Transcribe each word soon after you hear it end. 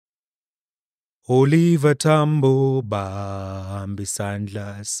Oliver Tambo bambi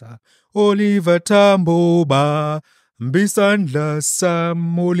sandla sam. Oliver Tambo bambi sandla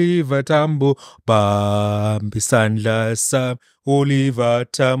sam. Oliver Tambo bambi sandla sam. Oliver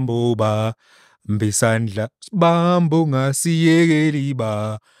Tambo bambi sandla bambo ngasiyekeli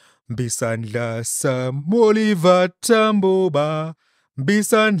bambi sandla sam. Oliver Tambo bambi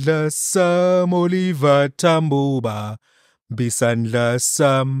sandla sam. Oliver Tambo Bisandla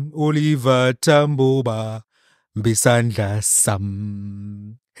sam, Oliver Tamboba, Bisandla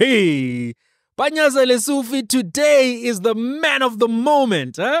sam. Hey, Panyaza Lesufi today is the man of the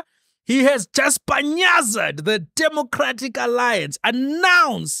moment. Huh? He has just Panyaza'd the Democratic Alliance,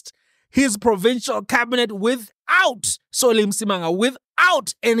 announced his provincial cabinet without Solim Simanga,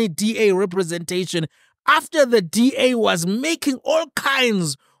 without any DA representation, after the DA was making all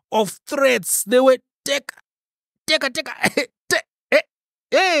kinds of threats. They were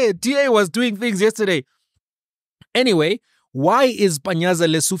DA was doing things yesterday. Anyway, why is Panyaza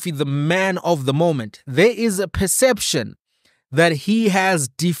Lesufi the man of the moment? There is a perception that he has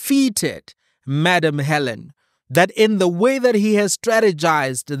defeated Madam Helen, that in the way that he has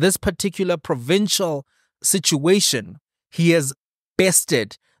strategized this particular provincial situation, he has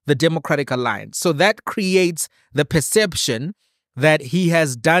bested the Democratic Alliance. So that creates the perception that he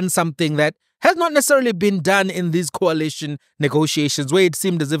has done something that has not necessarily been done in these coalition negotiations, where it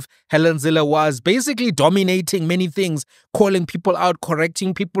seemed as if Helen Zille was basically dominating many things, calling people out,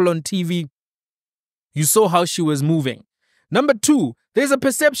 correcting people on TV. You saw how she was moving. Number two, there's a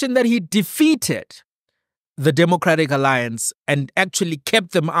perception that he defeated the Democratic Alliance and actually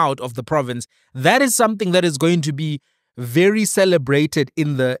kept them out of the province. That is something that is going to be very celebrated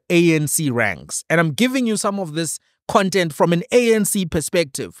in the ANC ranks. And I'm giving you some of this content from an ANC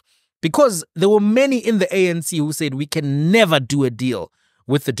perspective, because there were many in the ANC who said we can never do a deal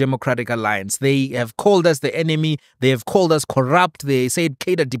with the Democratic Alliance. They have called us the enemy. They have called us corrupt. They said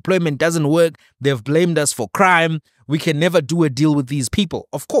cadre deployment doesn't work. They have blamed us for crime. We can never do a deal with these people.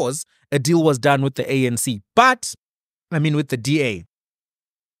 Of course, a deal was done with the ANC, with the DA.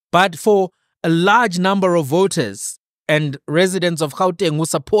 But for a large number of voters and residents of Gauteng who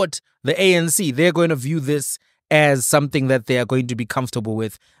support the ANC, they're going to view this as something that they are going to be comfortable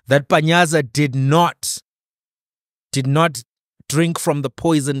with, that Panyaza did not drink from the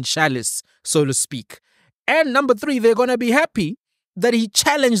poison chalice, so to speak. And number three, they're going to be happy that he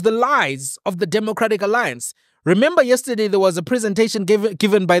challenged the lies of the Democratic Alliance. Remember yesterday there was a presentation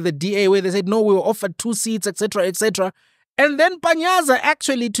given by the DA where they said, no, we were offered 2 seats, etc., etc. And then Panyaza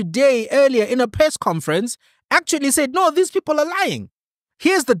actually today, earlier in a press conference, actually said, no, these people are lying.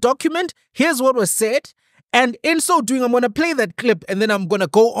 Here's the document. Here's what was said. And in so doing, I'm going to play that clip and then I'm going to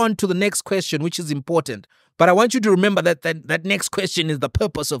go on to the next question, which is important. But I want you to remember that next question is the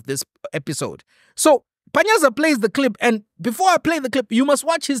purpose of this episode. So Panyaza plays the clip, and before I play the clip, you must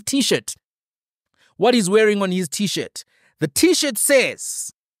watch his T-shirt. What he's wearing on his T-shirt. The T-shirt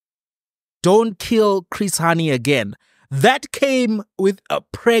says, "Don't kill Chris Hani again." That came with a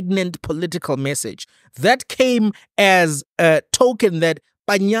pregnant political message. That came as a token that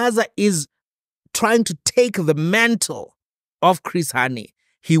Panyaza is trying to take the mantle of Chris Hani.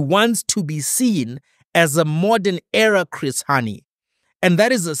 He wants to be seen as a modern era Chris Hani. And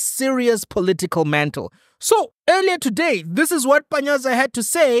that is a serious political mantle. So earlier today, this is what Panyaza had to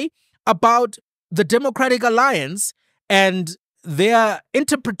say about the Democratic Alliance and their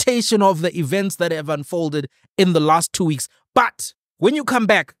interpretation of the events that have unfolded in the last 2 weeks. But when you come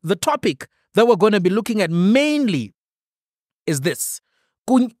back, the topic that we're going to be looking at mainly is this.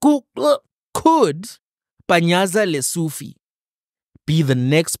 Could Panyaza Lesufi be the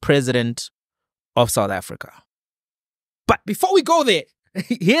next president of South Africa? But before we go there,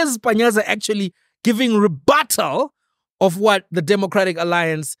 here's Panyaza actually giving rebuttal of what the Democratic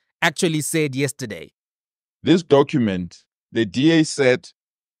Alliance actually said yesterday. This document, the DA said,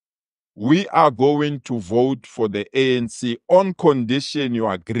 we are going to vote for the ANC on condition you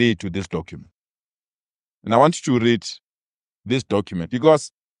agree to this document. And I want you to read this document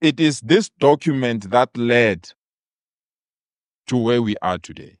because it is this document that led to where we are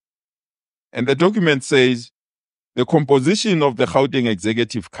today. And the document says, the composition of the Gauteng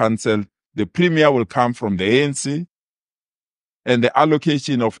Executive Council, the premier will come from the ANC, and the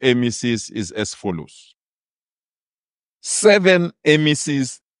allocation of MECs is as follows. 7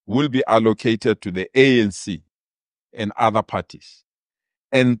 MECs will be allocated to the ANC and other parties,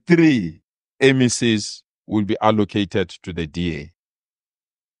 and 3 MECs will be allocated to the DA.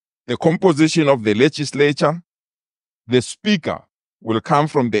 The composition of the legislature, the speaker will come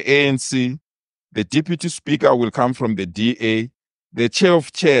from the ANC, the deputy speaker will come from the DA, the chair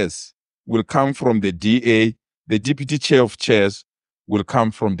of chairs will come from the DA. The deputy chair of chairs will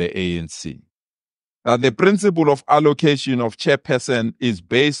come from the ANC. Now, the principle of allocation of chairperson is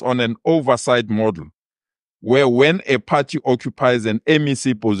based on an oversight model, where when a party occupies an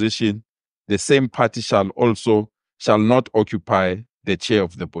MEC position, the same party shall not occupy the chair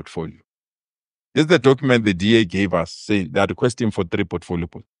of the portfolio. This is the document the DA gave us, saying they are requesting for 3 portfolio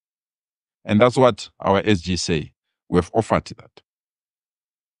posts. And that's what our SG say. We've offered that.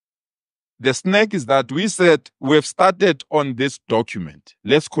 The snag is that we said we've started on this document.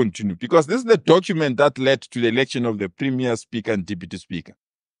 Let's continue, because this is the document that led to the election of the Premier Speaker and Deputy Speaker.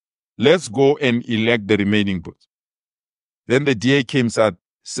 Let's go and elect the remaining votes. Then the DA came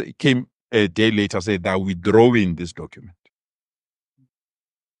a day later, said they're withdrawing this document.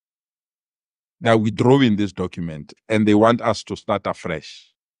 They're withdrawing this document and they want us to start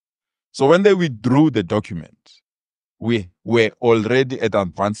afresh. So when they withdrew the document, we were already at an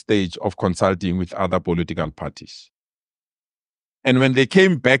advanced stage of consulting with other political parties. And when they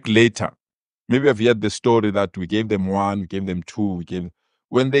came back later, maybe I've heard the story that we gave them 1, we gave them 2,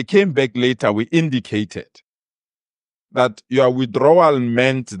 when they came back later, we indicated that your withdrawal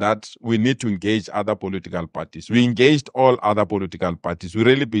meant that we need to engage other political parties. We engaged all other political parties. We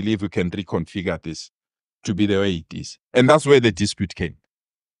really believe we can reconfigure this to be the way it is. And that's where the dispute came.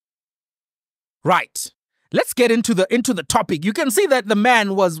 Right. Let's get into the topic. You can see that the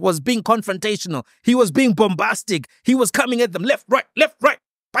man was being confrontational. He was being bombastic. He was coming at them left, right,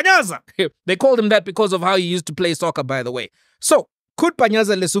 Panyaza. They called him that because of how he used to play soccer, by the way. So, could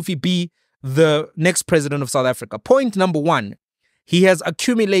Panyaza Lesufi be the next president of South Africa? Point number 1, he has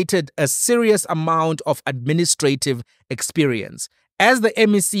accumulated a serious amount of administrative experience. As the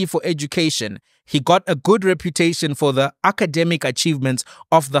MEC for Education, he got a good reputation for the academic achievements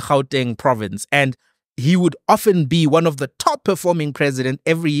of the Gauteng province, and he would often be one of the top performing leaders,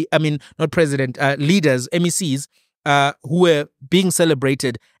 MECs, who were being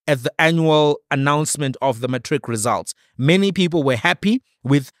celebrated at the annual announcement of the matric results. Many people were happy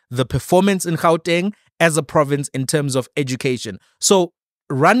with the performance in Gauteng as a province in terms of education. So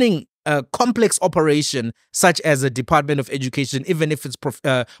running a complex operation such as a Department of Education, even if it's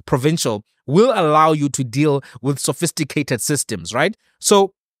provincial, will allow you to deal with sophisticated systems, right?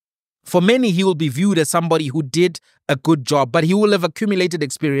 So for many, he will be viewed as somebody who did a good job, but he will have accumulated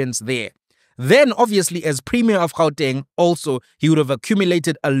experience there. Then, obviously, as Premier of Gauteng, also, he would have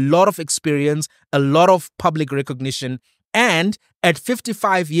accumulated a lot of experience, a lot of public recognition, and at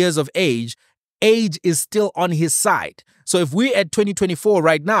 55 years of age is still on his side. So if we're at 2024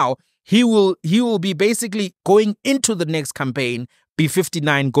 right now, he will be basically going into the next campaign, be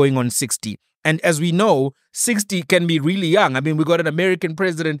 59 going on 60. And as we know, 60 can be really young. I mean, we've got an American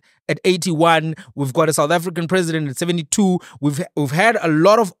president at 81. We've got a South African president at 72. We've had a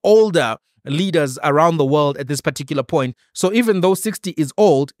lot of older leaders around the world at this particular point. So even though 60 is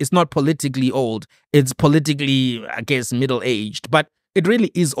old, it's not politically old. It's politically, I guess, middle-aged. But it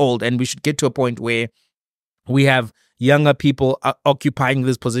really is old, and we should get to a point where we have younger people occupying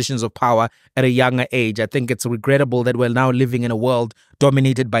these positions of power at a younger age. I think it's regrettable that we're now living in a world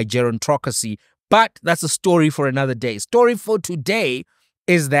dominated by gerontocracy, but that's a story for another day. Story for today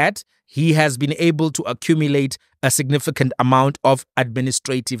is that he has been able to accumulate a significant amount of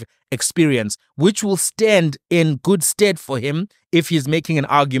administrative experience, which will stand in good stead for him if he's making an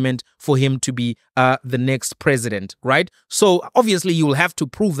argument for him to be the next president, right? So obviously you will have to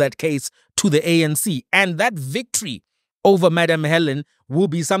prove that case to the ANC, and that victory over Madam Helen will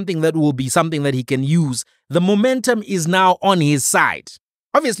be something that he can use. The momentum is now on his side.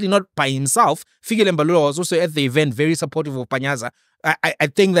 Obviously not by himself. Fikile Mbalula was also at the event, very supportive of Panyaza. I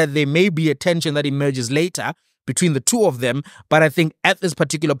think that there may be a tension that emerges later between the two of them, but I think at this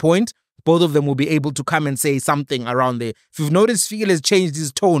particular point, both of them will be able to come and say something around there. If you've noticed, Fikile has changed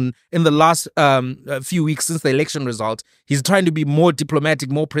his tone in the last few weeks since the election result. He's trying to be more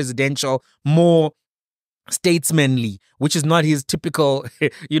diplomatic, more presidential, more statesmanly, which is not his typical,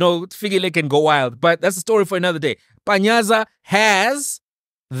 Fikile can go wild, but that's a story for another day. Panyaza has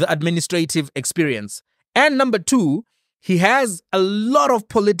the administrative experience. And number 2, he has a lot of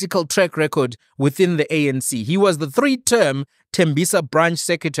political track record within the ANC. He was the 3-term Tembisa branch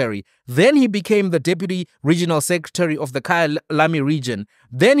secretary. Then he became the deputy regional secretary of the Kyalami region.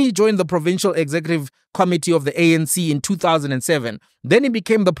 Then he joined the provincial executive committee of the ANC in 2007. Then he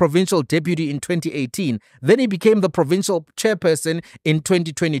became the provincial deputy in 2018. Then he became the provincial chairperson in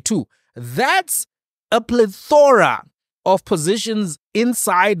 2022. That's a plethora of positions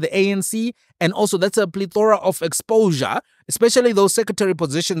inside the ANC, and also that's a plethora of exposure, especially those secretary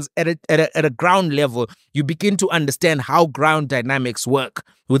positions at a ground level. You begin to understand how ground dynamics work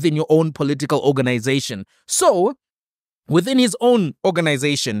within your own political organization. So, within his own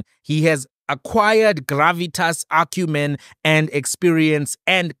organization, he has acquired gravitas, acumen, and experience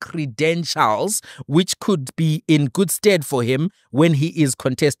and credentials, which could be in good stead for him when he is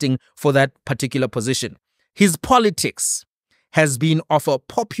contesting for that particular position. His politics has been of a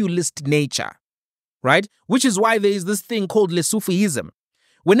populist nature, right? Which is why there is this thing called Lesufiism.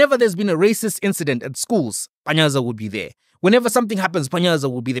 Whenever there's been a racist incident at schools, Panyaza would be there. Whenever something happens, Panyaza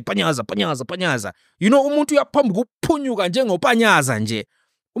will be there. Panyaza. You know, umuntu uyaphambi kuphunyuka njengoPanyaza nje.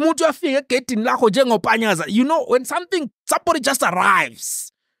 Umuntu uyafika egedini lakho njengoPanyaza. You know, when somebody just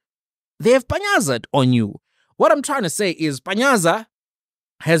arrives, they have Panyaza'd on you. What I'm trying to say is Panyaza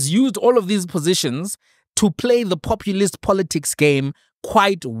has used all of these positions to play the populist politics game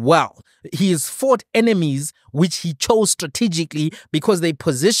quite well. He has fought enemies which he chose strategically because they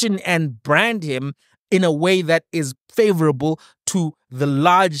position and brand him in a way that is favorable to the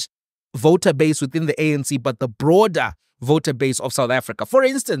large voter base within the ANC, but the broader voter base of South Africa. For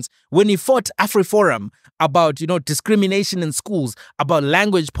instance, when he fought AfriForum about, discrimination in schools, about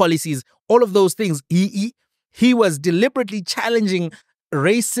language policies, all of those things, he was deliberately challenging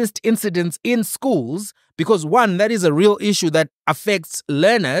racist incidents in schools because, one, that is a real issue that affects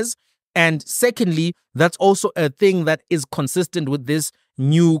learners, and secondly, that's also a thing that is consistent with this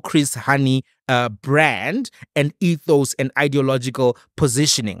new Chris Hani brand and ethos and ideological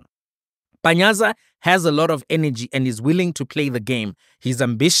positioning. Panyaza has a lot of energy and is willing to play the game. He's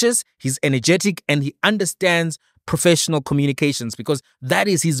ambitious, he's energetic, and he understands professional communications because that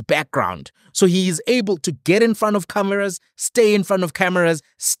is his background. So he is able to get in front of cameras, stay in front of cameras,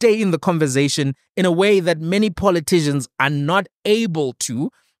 stay in the conversation in a way that many politicians are not able to,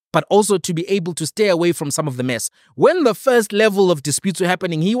 but also to be able to stay away from some of the mess. When the first level of disputes were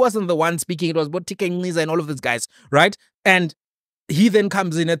happening, he wasn't the one speaking. It was Botika Ngiza and all of these guys, right? And he then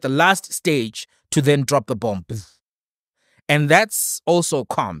comes in at the last stage to then drop the bomb. And that's also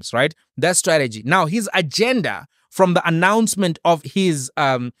comms, right? That's strategy. Now, his agenda from the announcement of his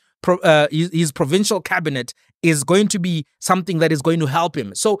provincial cabinet is going to be something that is going to help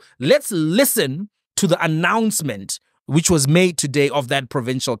him. So let's listen to the announcement which was made today of that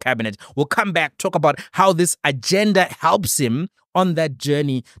provincial cabinet. We'll come back, talk about how this agenda helps him on that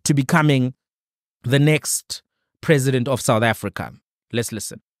journey to becoming the next president of South Africa. Let's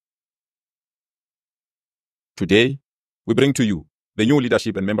listen. Today, we bring to you the new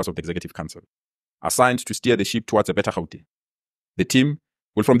leadership and members of the Executive Council, assigned to steer the ship towards a better Gauteng. The team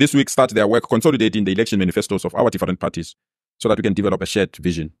will from this week start their work consolidating the election manifestos of our different parties so that we can develop a shared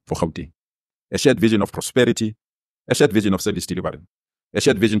vision for Gauteng. A shared vision of prosperity, a shared vision of service delivery, a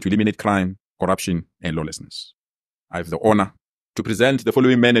shared vision to eliminate crime, corruption, and lawlessness. I have the honor to present the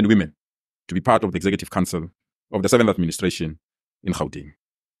following men and women to be part of the Executive Council of the 7th Administration in Gauteng.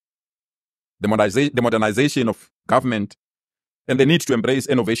 The modernization of government and the need to embrace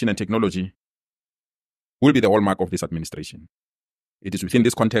innovation and technology will be the hallmark of this administration. It is within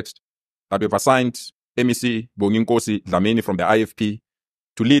this context that we have assigned MEC Bonginkosi Dlamini from the IFP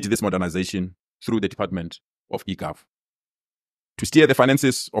to lead this modernization through the Department of eGov. To steer the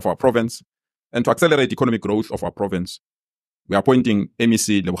finances of our province and to accelerate economic growth of our province, we are appointing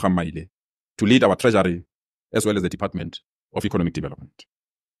MEC Lebogang Maile to lead our treasury as well as the Department of Economic Development.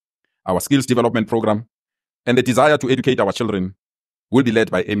 Our skills development program and the desire to educate our children will be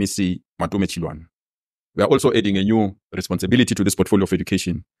led by MEC Matume Chilwan. We are also adding a new responsibility to this portfolio of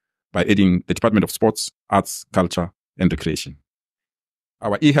education by adding the Department of Sports, Arts, Culture, and Recreation.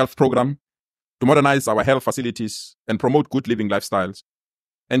 Our e-health program to modernize our health facilities and promote good living lifestyles,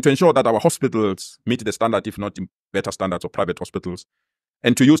 and to ensure that our hospitals meet the standard, if not better standards of private hospitals,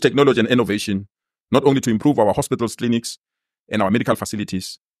 and to use technology and innovation not only to improve our hospitals, clinics, and our medical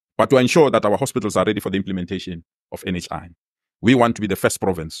facilities, but to ensure that our hospitals are ready for the implementation of NHI. We want to be the first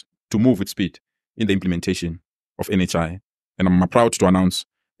province to move with speed in the implementation of NHI, and I'm proud to announce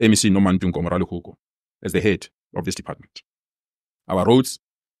MEC Nomantungo Morale-Hugo as the head of this department. Our roads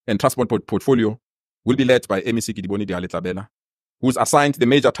and transport portfolio will be led by MEC Kidiboni Dialetlabela, who is assigned the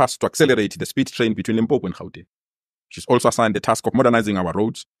major task to accelerate the speed train between Limpopo and Gauteng. She's also assigned the task of modernizing our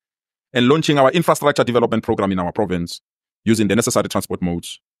roads and launching our infrastructure development program in our province using the necessary transport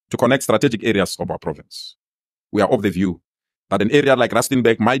modes to connect strategic areas of our province. We are of the view that an area like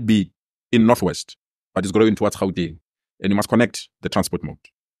Rustenburg might be in Northwest, but is growing towards Gauteng, and you must connect the transport mode.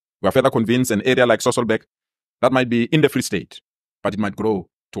 We are further convinced an area like Sasolburg that might be in the Free State, but it might grow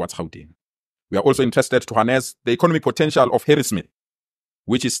towards Gauteng. We are also interested to harness the economic potential of Harrismith,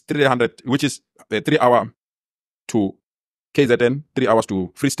 which is 3 hours to KZN, 3 hours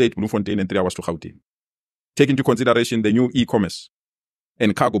to Free State, Bloemfontein, and 3 hours to Gauteng. Take into consideration the new e-commerce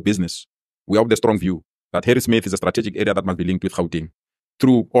and cargo business. We have the strong view that Harrismith is a strategic area that must be linked with Gauteng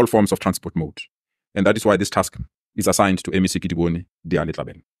through all forms of transport mode. And that is why this task is assigned to MEC Kitibone Diale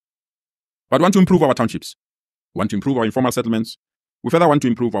Tlhabane. But we want to improve our townships. We want to improve our informal settlements. We further want to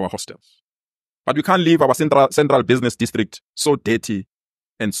improve our hostels. But we can't leave our central business district so dirty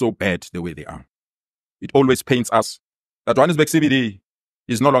and so bad the way they are. It always pains us that Johannesburg CBD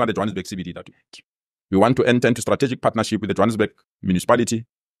is no longer the Johannesburg CBD that we had. We want to enter into strategic partnership with the Johannesburg municipality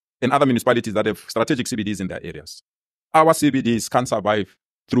and other municipalities that have strategic CBDs in their areas. Our CBDs can't survive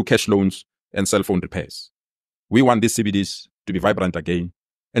through cash loans and cell phone repairs. We want these CBDs to be vibrant again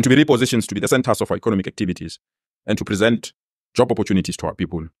and to be repositioned to be the centers of our economic activities and to present job opportunities to our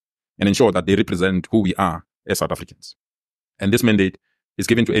people and ensure that they represent who we are as South Africans. And this mandate is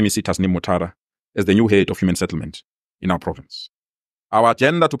given to MEC Tasneem Motara as the new head of human settlement in our province. Our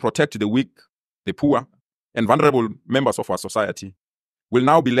agenda to protect the weak, the poor, and vulnerable members of our society will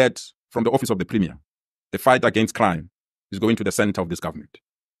now be led from the office of the Premier. The fight against crime is going to the center of this government.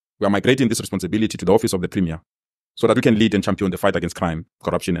 We are migrating this responsibility to the office of the Premier so that we can lead and champion the fight against crime,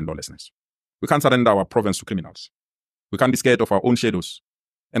 corruption, and lawlessness. We can't surrender our province to criminals. We can't be scared of our own shadows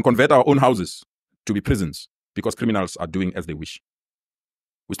and convert our own houses to be prisons because criminals are doing as they wish.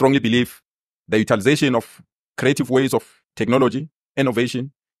 We strongly believe the utilization of creative ways of technology,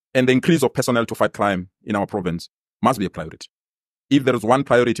 innovation, and the increase of personnel to fight crime in our province must be a priority. If there is one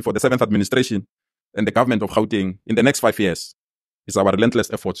priority for the 7th administration and the government of Gauteng in the next 5 years, it's our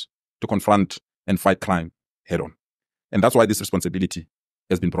relentless efforts to confront and fight crime head-on. And that's why this responsibility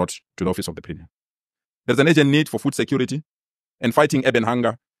has been brought to the office of the Premier. There's an urgent need for food security and fighting urban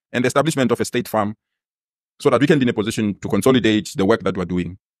hunger and the establishment of a state farm so that we can be in a position to consolidate the work that we're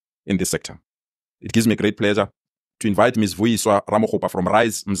doing in this sector. It gives me great pleasure to invite Ms. Vuyiswa Ramogopa from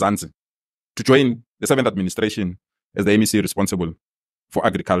Rise Mzansi to join the 7th administration as the MEC responsible for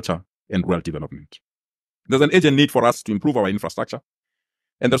agriculture and rural development. There's an urgent need for us to improve our infrastructure,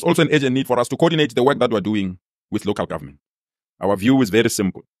 and there's also an urgent need for us to coordinate the work that we're doing with local government. Our view is very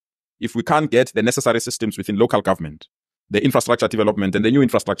simple. If we can't get the necessary systems within local government, the infrastructure development and the new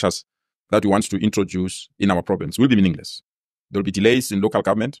infrastructures that we want to introduce in our province will be meaningless. There will be delays in local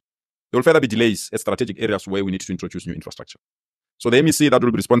government. There will further be delays at strategic areas where we need to introduce new infrastructure. So the MEC that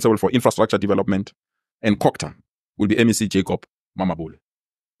will be responsible for infrastructure development and COCTA will be MEC Jacob Mamabole,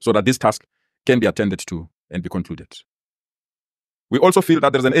 so that this task can be attended to and be concluded. We also feel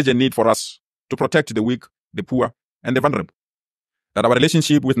that there's an urgent need for us to protect the weak, the poor, and the vulnerable. That our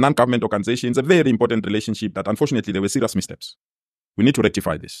relationship with non-government organizations is a very important relationship that unfortunately there were serious missteps. We need to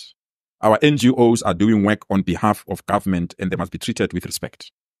rectify this. Our NGOs are doing work on behalf of government and they must be treated with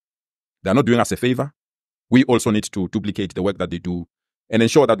respect. They are not doing us a favor. We also need to duplicate the work that they do and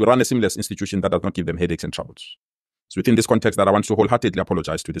ensure that we run a seamless institution that does not give them headaches and troubles. So within this context that I want to wholeheartedly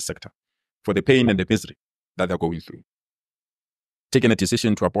apologize to this sector for the pain and the misery that they're going through. Taking a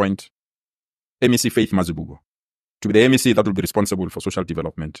decision to appoint MEC Faith Mazibugo to be the MEC that will be responsible for social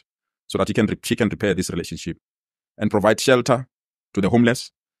development so that she can repair this relationship and provide shelter to the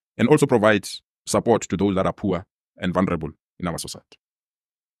homeless and also provide support to those that are poor and vulnerable in our society.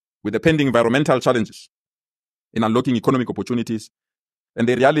 With the pending environmental challenges in unlocking economic opportunities and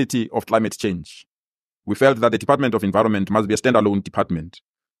the reality of climate change, we felt that the Department of Environment must be a standalone department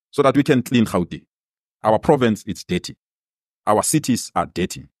so that we can clean Gauteng. Our province is dirty. Our cities are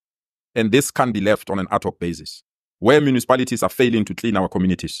dirty. And this can't be left on an ad hoc basis. Where municipalities are failing to clean our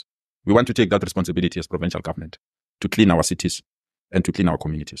communities, we want to take that responsibility as provincial government to clean our cities and to clean our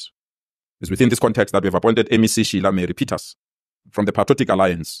communities. It's within this context that we have appointed MEC Sheila Mary Peters from the Patriotic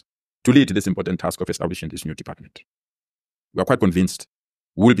Alliance to lead this important task of establishing this new department. We are quite convinced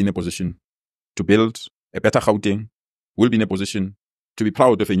we'll be in a position to build a better Gauteng. We'll be in a position to be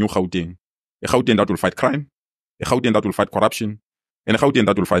proud of a new Gauteng, a Gauteng that will fight crime, a Gauteng that will fight corruption, and a Gauteng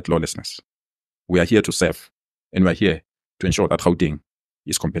that will fight lawlessness. We are here to serve, and we are here to ensure that Gauteng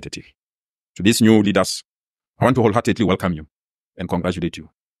is competitive. To these new leaders, I want to wholeheartedly welcome you and congratulate you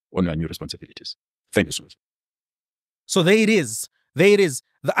on your new responsibilities. Thank you so much. So there it is. There it is.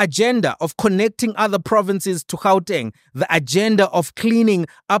 The agenda of connecting other provinces to Gauteng, the agenda of cleaning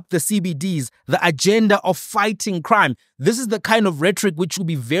up the CBDs, the agenda of fighting crime. This is the kind of rhetoric which will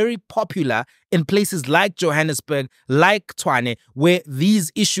be very popular in places like Johannesburg, like Tshwane, where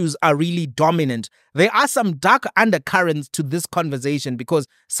these issues are really dominant. There are some dark undercurrents to this conversation because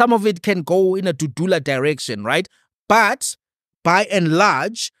some of it can go in a Dudula direction, right? But by and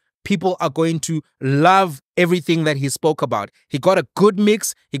large, people are going to love everything that he spoke about. He got a good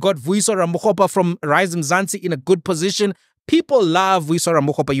mix. He got Vuiso Ramokgopa from Rise Mzansi in a good position. People love Vuiso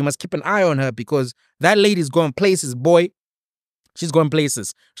Ramokgopa. You must keep an eye on her because that lady's going places, boy. She's going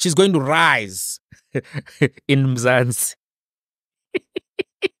places. She's going to rise in Mzansi.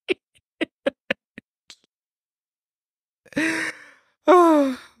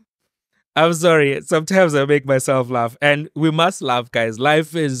 I'm sorry. Sometimes I make myself laugh. And we must laugh, guys.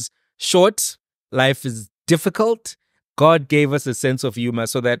 Life is short. Life is difficult. God gave us a sense of humor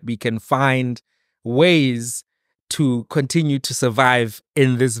so that we can find ways to continue to survive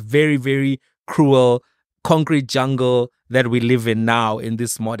in this very, very cruel concrete jungle that we live in now in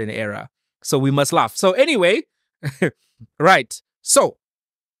this modern era. So we must laugh. So anyway, right. So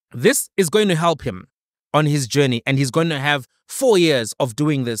this is going to help him on his journey, and he's going to have 4 years of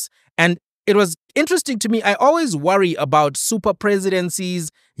doing this. And it was interesting to me. I always worry about super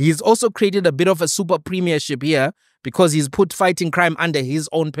presidencies. He's also created a bit of a super premiership here because he's put fighting crime under his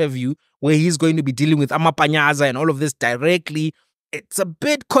own purview, where he's going to be dealing with Panyaza and all of this directly. It's a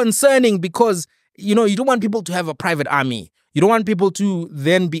bit concerning because, you know, you don't want people to have a private army. You don't want people to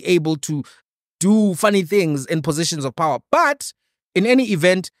then be able to do funny things in positions of power. But in any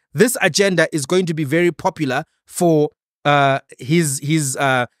event, this agenda is going to be very popular for his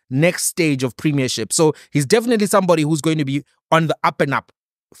next stage of premiership. So he's definitely somebody who's going to be on the up and up.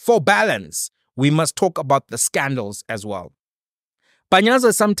 For balance, we must talk about the scandals as well.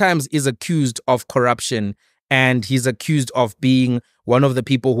 Panyaza sometimes is accused of corruption, and he's accused of being one of the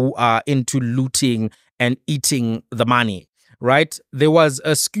people who are into looting and eating the money, right? There was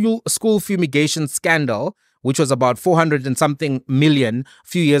a school fumigation scandal, which was about 400 and something million a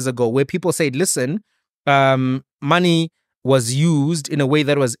few years ago, where people said, listen, money was used in a way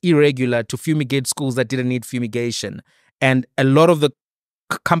that was irregular to fumigate schools that didn't need fumigation. And a lot of the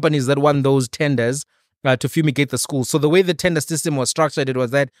companies that won those tenders to fumigate the schools. So the way the tender system was structured, it was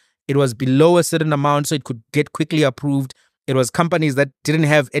that it was below a certain amount so it could get quickly approved. It was companies that didn't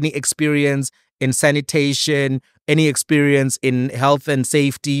have any experience in sanitation, any experience in health and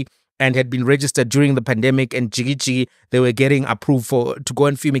safety, and had been registered during the pandemic, and jiggy, they were getting approved to go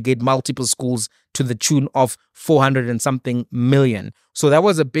and fumigate multiple schools to the tune of 400 and something million. So that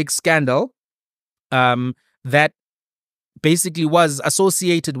was a big scandal that basically was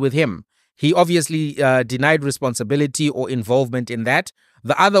associated with him. He obviously denied responsibility or involvement in that.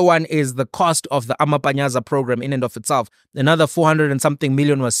 The other one is the cost of the Panyaza program in and of itself. Another 400 and something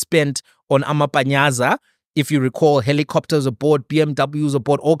million was spent on Panyaza. If you recall, helicopters were bought, BMWs were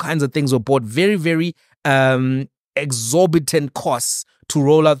bought, all kinds of things were bought. Very, very exorbitant costs to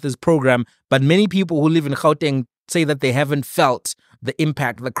roll out this program. But many people who live in Gauteng say that they haven't felt the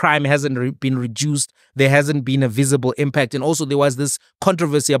impact. The crime hasn't been reduced. There hasn't been a visible impact. And also there was this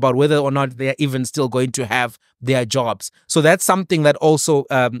controversy about whether or not they're even still going to have their jobs. So that's something that also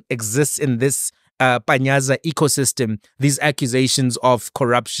exists in this Panyaza ecosystem, these accusations of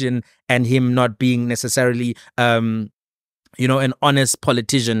corruption and him not being necessarily an honest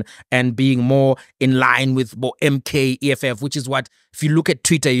politician and being more in line with MK, EFF, which is what, if you look at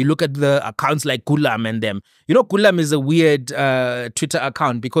Twitter, you look at the accounts like Gulam and them. You know, Gulam is a weird Twitter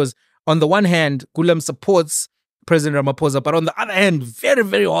account because on the one hand, Gulam supports President Ramaphosa, but on the other hand, very,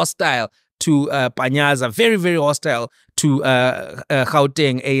 very hostile to Panyaza, very, very hostile to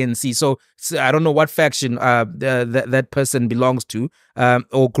Gauteng ANC. So I don't know what faction that person belongs to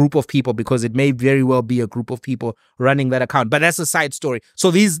or group of people, because it may very well be a group of people running that account. But that's a side story.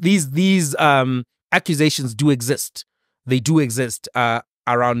 So these accusations do exist. They do exist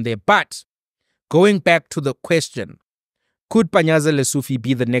around there. But going back to the question, could Panyaza Lesufi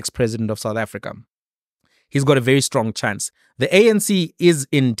be the next president of South Africa? He's got a very strong chance. The ANC is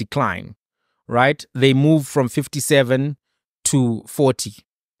in decline, right? They move from 57 to 40.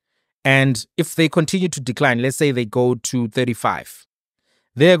 And if they continue to decline, let's say they go to 35,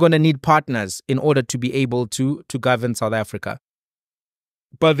 they're going to need partners in order to be able to govern South Africa.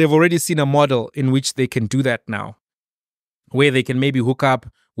 But they've already seen a model in which they can do that now, where they can maybe hook up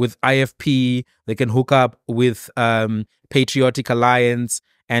with IFP, they can hook up with Patriotic Alliance,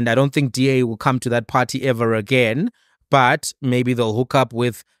 and I don't think DA will come to that party ever again, but maybe they'll hook up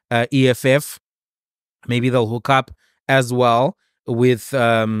with EFF, maybe they'll hook up as well with,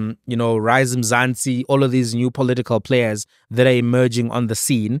 Rise Mzansi, all of these new political players that are emerging on the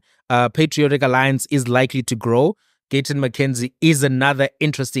scene. Patriotic Alliance is likely to grow. Gauteng McKenzie is another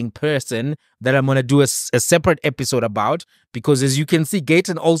interesting person that I'm going to do a separate episode about, because as you can see,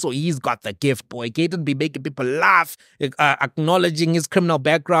 Gauteng also, he's got the gift, boy. Gauteng be making people laugh, acknowledging his criminal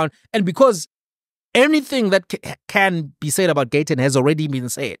background. And because anything that can be said about Gauteng has already been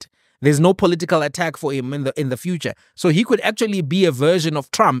said. There's no political attack for him in the future. So he could actually be a version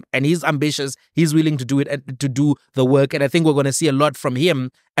of Trump, and he's ambitious. He's willing to do it and to do the work. And I think we're going to see a lot from him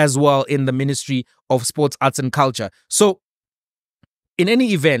as well in the Ministry of Sports, Arts and Culture. So in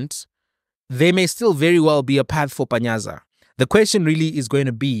any event, there may still very well be a path for Panyaza. The question really is going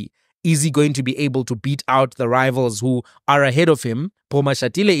to be, is he going to be able to beat out the rivals who are ahead of him? Poma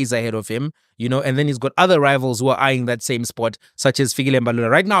Shatile is ahead of him, and then he's got other rivals who are eyeing that same spot, such as Fikile Mbalula.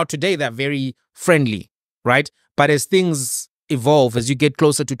 Right now, today, they're very friendly, right? But as things evolve, as you get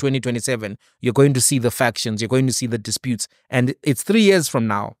closer to 2027, you're going to see the factions, you're going to see the disputes. And it's 3 years from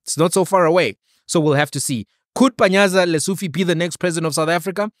now. It's not so far away. So we'll have to see. Could Panyaza Lesufi be the next president of South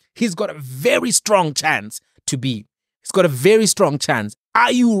Africa? He's got a very strong chance to be. He's got a very strong chance.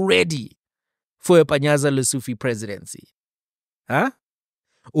 Are you ready for a Panyaza Lesufi presidency? Huh?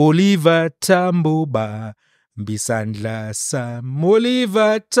 Oliver Tambo ba Bisandla Sam.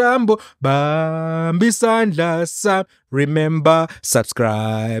 Oliver Tambo ba Bisandla Sam. Remember,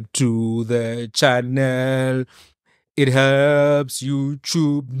 subscribe to the channel. It helps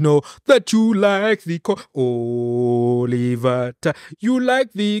YouTube know that you like the Oliver. You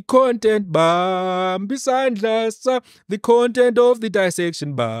like the content, Bisandla Sam. The content of the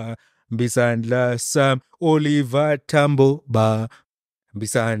dissection, Bisandla Sam. Oliver Tambo,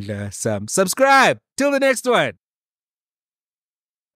 Bisandla Sam. Subscribe. Till the next one.